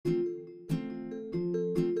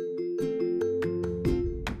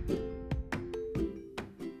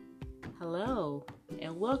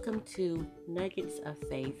welcome to Nuggets of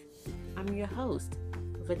Faith. I'm your host,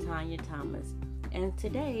 Vatanya Thomas, and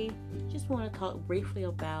today just want to talk briefly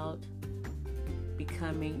about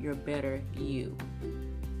becoming your better you.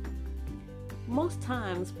 Most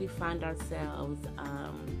times we find ourselves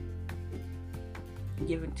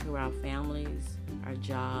given to our families, our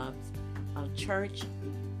jobs, our church,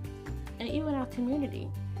 and even our community.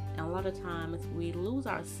 And a lot of times we lose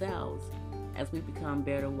ourselves as we become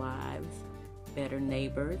better wives, better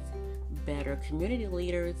neighbors, better community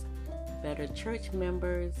leaders, better church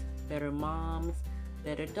members, better moms,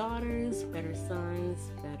 better daughters, better sons,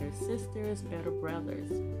 better sisters, better brothers.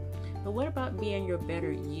 But what about being your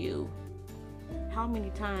better you? How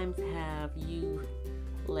many times have you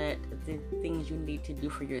let the things you need to do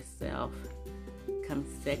for yourself come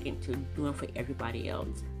second to doing for everybody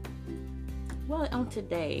else? Well, on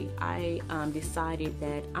today, I decided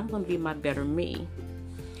that I'm going to be my better me.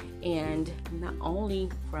 And not only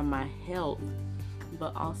for my health,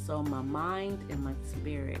 but also my mind and my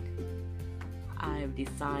spirit. I've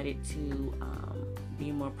decided to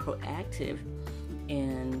be more proactive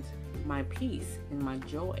in my peace and my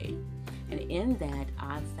joy. And in that,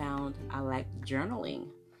 I found I like journaling.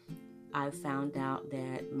 I found out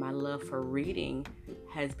that my love for reading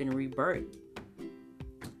has been rebirthed.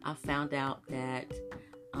 I found out that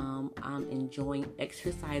I'm enjoying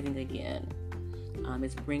exercising again.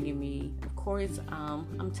 It's bringing me, of course,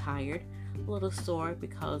 I'm tired, a little sore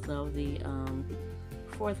because of the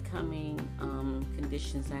forthcoming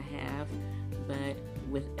conditions I have, but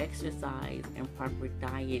with exercise and proper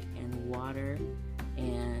diet and water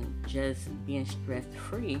and just being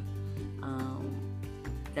stress-free,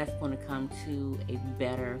 that's going to come to a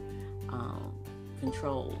better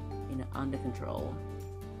control, under control.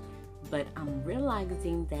 But I'm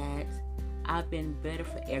realizing that I've been better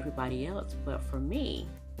for everybody else, but for me.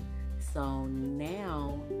 So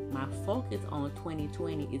now my focus on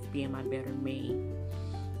 2020 is being my better me.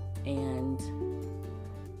 And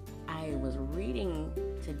I was reading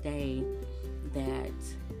today that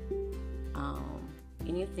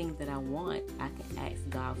anything that I want, I can ask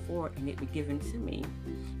God for and it be given to me.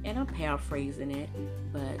 And I'm paraphrasing it,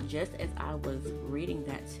 but just as I was reading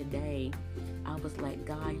that today, I was like,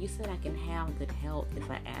 God, you said I can have good health if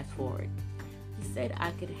I ask for it. You said I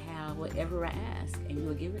could have whatever I ask and you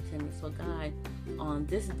will give it to me. So God, on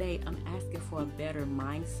this day, I'm asking for a better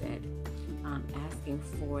mindset. I'm asking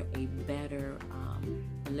for a better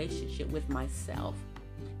relationship with myself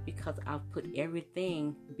because I've put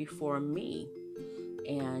everything before me.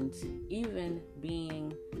 And even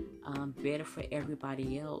being better for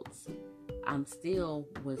everybody else, I'm still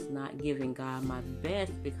was not giving God my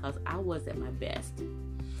best because I wasn't my best.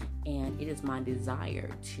 And it is my desire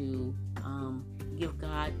to give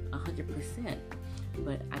God 100%.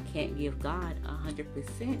 But I can't give God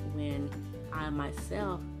 100% when I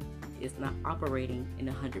myself is not operating in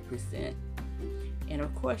 100%. And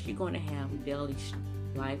of course, you're going to have daily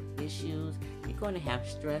life issues. You're going to have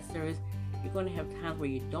stressors. You're going to have times where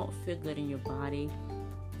you don't feel good in your body.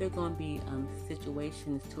 There are going to be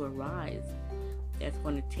situations to arise that's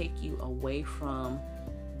going to take you away from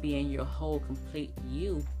being your whole, complete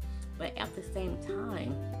you. But at the same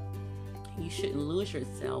time, you shouldn't lose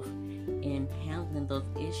yourself in handling those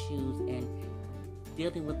issues and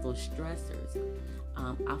dealing with those stressors.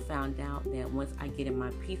 I found out that once I get in my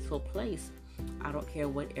peaceful place, I don't care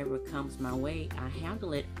whatever comes my way, I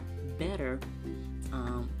handle it better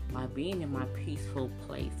by being in my peaceful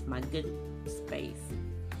place, my good space.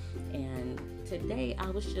 And today I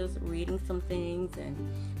was just reading some things, and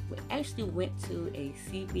we actually went to a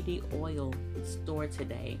CBD oil store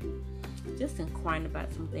today, just inquiring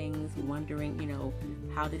about some things, wondering,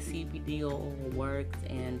 how the CBD oil works,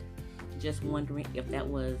 and just wondering if that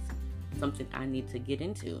was something I need to get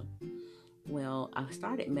into. Well, I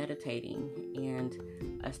started meditating,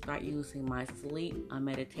 and I started using my sleep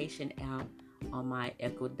meditation app on my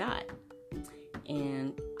Echo Dot.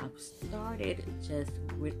 And I've started just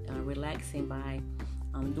relaxing by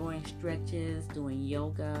doing stretches, doing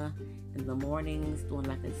yoga in the mornings, doing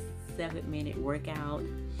like a 7-minute workout.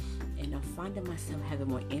 And I'm finding myself having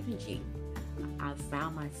more energy. I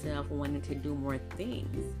found myself wanting to do more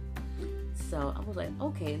things. So I was like,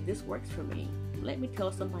 okay, this works for me. Let me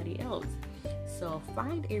tell somebody else. So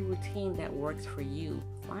find a routine that works for you.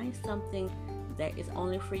 Find something that is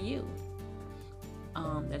only for you.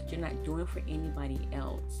 That you're not doing for anybody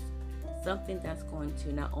else. Something that's going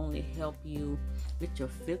to not only help you with your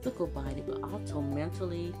physical body, but also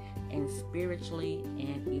mentally and spiritually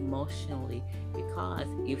and emotionally. Because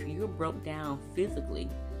if you're broke down physically,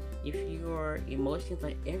 if your emotions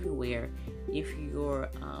are everywhere, if your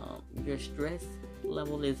stress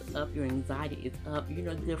level is up, your anxiety is up, you're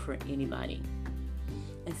not good for anybody.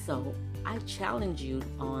 And so I challenge you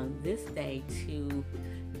on this day to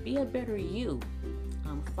be a better you.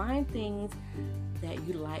 Find things that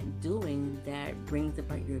you like doing that brings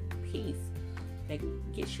about your peace, that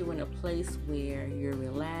gets you in a place where you're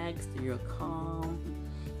relaxed, you're calm,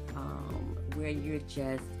 where you're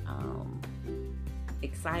just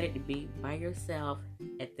excited to be by yourself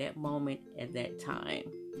at that moment, at that time.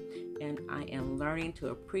 And I am learning to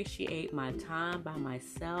appreciate my time by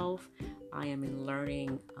myself. I am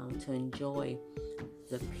learning to enjoy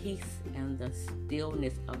the peace and the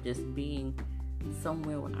stillness of just being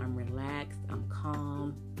somewhere where I'm relaxed, I'm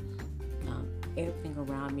calm. Everything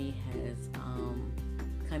around me has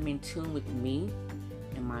come in tune with me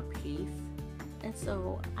and my peace. And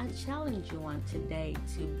so I challenge you on today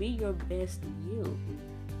to be your best you.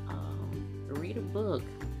 Read a book,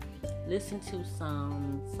 listen to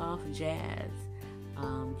some soft jazz,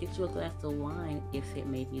 get you a glass of wine if it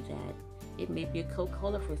may be that. It may be a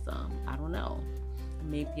Coca-Cola for some, I don't know. It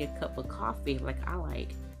may be a cup of coffee like I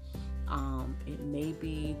like. It may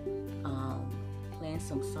be playing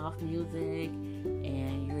some soft music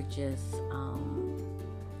and you're just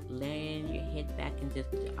laying your head back and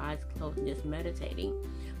just with your eyes closed and just meditating.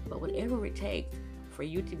 But whatever it takes for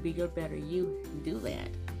you to be your better you, do that.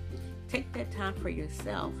 Take that time for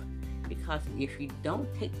yourself, because if you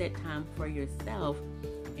don't take that time for yourself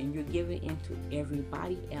and you're giving into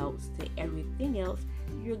everybody else, to everything else,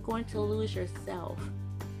 you're going to lose yourself.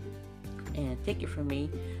 And take it from me,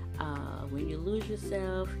 when you lose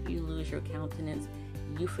yourself, you lose your countenance,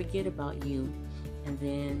 you forget about you, and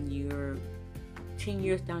then you're 10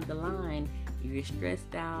 years down the line, you're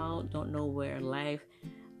stressed out, don't know where life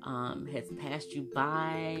has passed you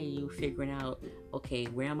by, you figuring out, okay,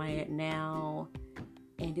 where am I at now?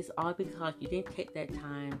 And it's all because you didn't take that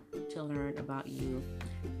time to learn about you,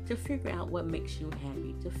 to figure out what makes you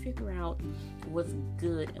happy, to figure out what's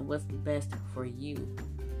good and what's best for you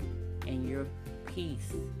and your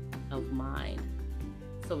peace of mind.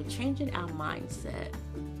 So changing our mindset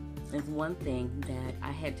is one thing that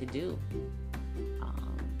I had to do,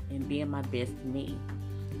 and being my best me.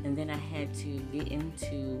 And then I had to get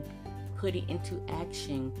into putting into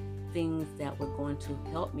action things that were going to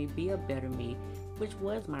help me be a better me, which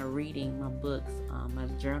was my reading, my books, my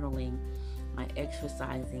journaling, my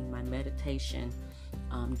exercising, my meditation,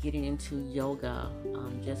 getting into yoga,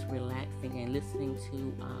 just relaxing and listening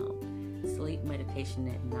to sleep meditation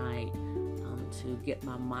at night, to get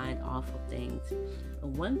my mind off of things.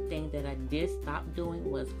 And one thing that I did stop doing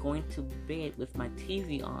was going to bed with my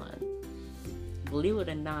TV on. Believe it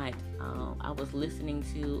or not, I was listening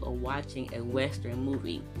to or watching a Western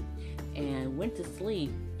movie and went to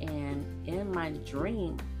sleep, and in my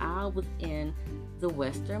dream I was in the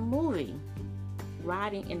Western movie,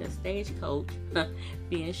 riding in a stagecoach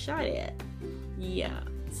being shot at. Yeah,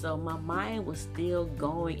 so my mind was still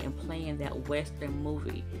going and playing that Western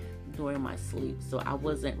movie during my sleep, so I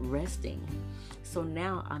wasn't resting. So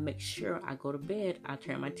now I make sure I go to bed, I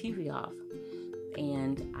turn my TV off,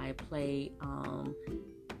 and I play,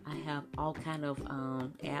 I have all kind of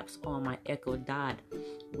apps on my Echo Dot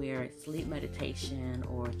where it's sleep meditation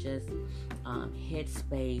or just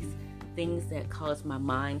headspace, things that cause my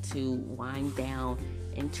mind to wind down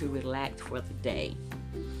and to relax for the day.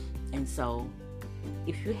 And so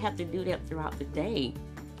if you have to do that throughout the day,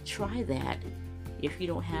 try that. If you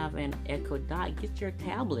don't have an Echo Dot, get your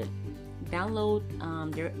tablet. Download,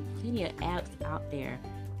 there are plenty of apps out there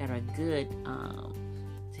that are good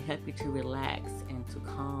to help you to relax and to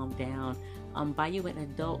calm down. Buy you an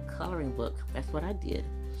adult coloring book. That's what I did.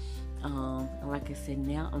 And like I said,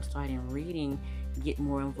 now I'm starting reading, get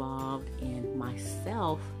more involved in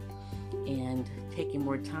myself and taking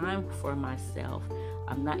more time for myself.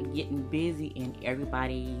 I'm not getting busy in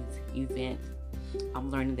everybody's event.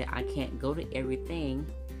 I'm learning that I can't go to everything,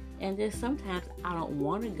 and then sometimes I don't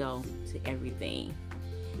want to go to everything.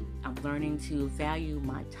 I'm learning to value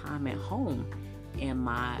my time at home and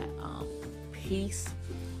my peace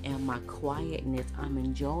and my quietness. I'm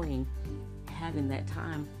enjoying having that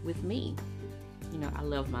time with me. You know, I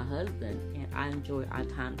love my husband and I enjoy our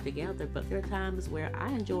time together, but there are times where I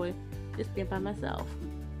enjoy just being by myself.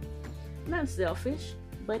 Not selfish,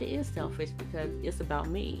 but it is selfish because it's about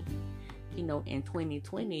me. You know, in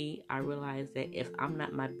 2020, I realized that if I'm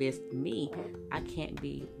not my best me, I can't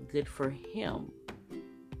be good for him.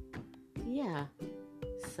 Yeah.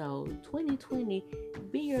 So 2020,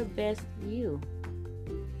 be your best you.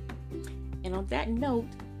 And on that note,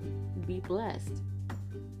 be blessed.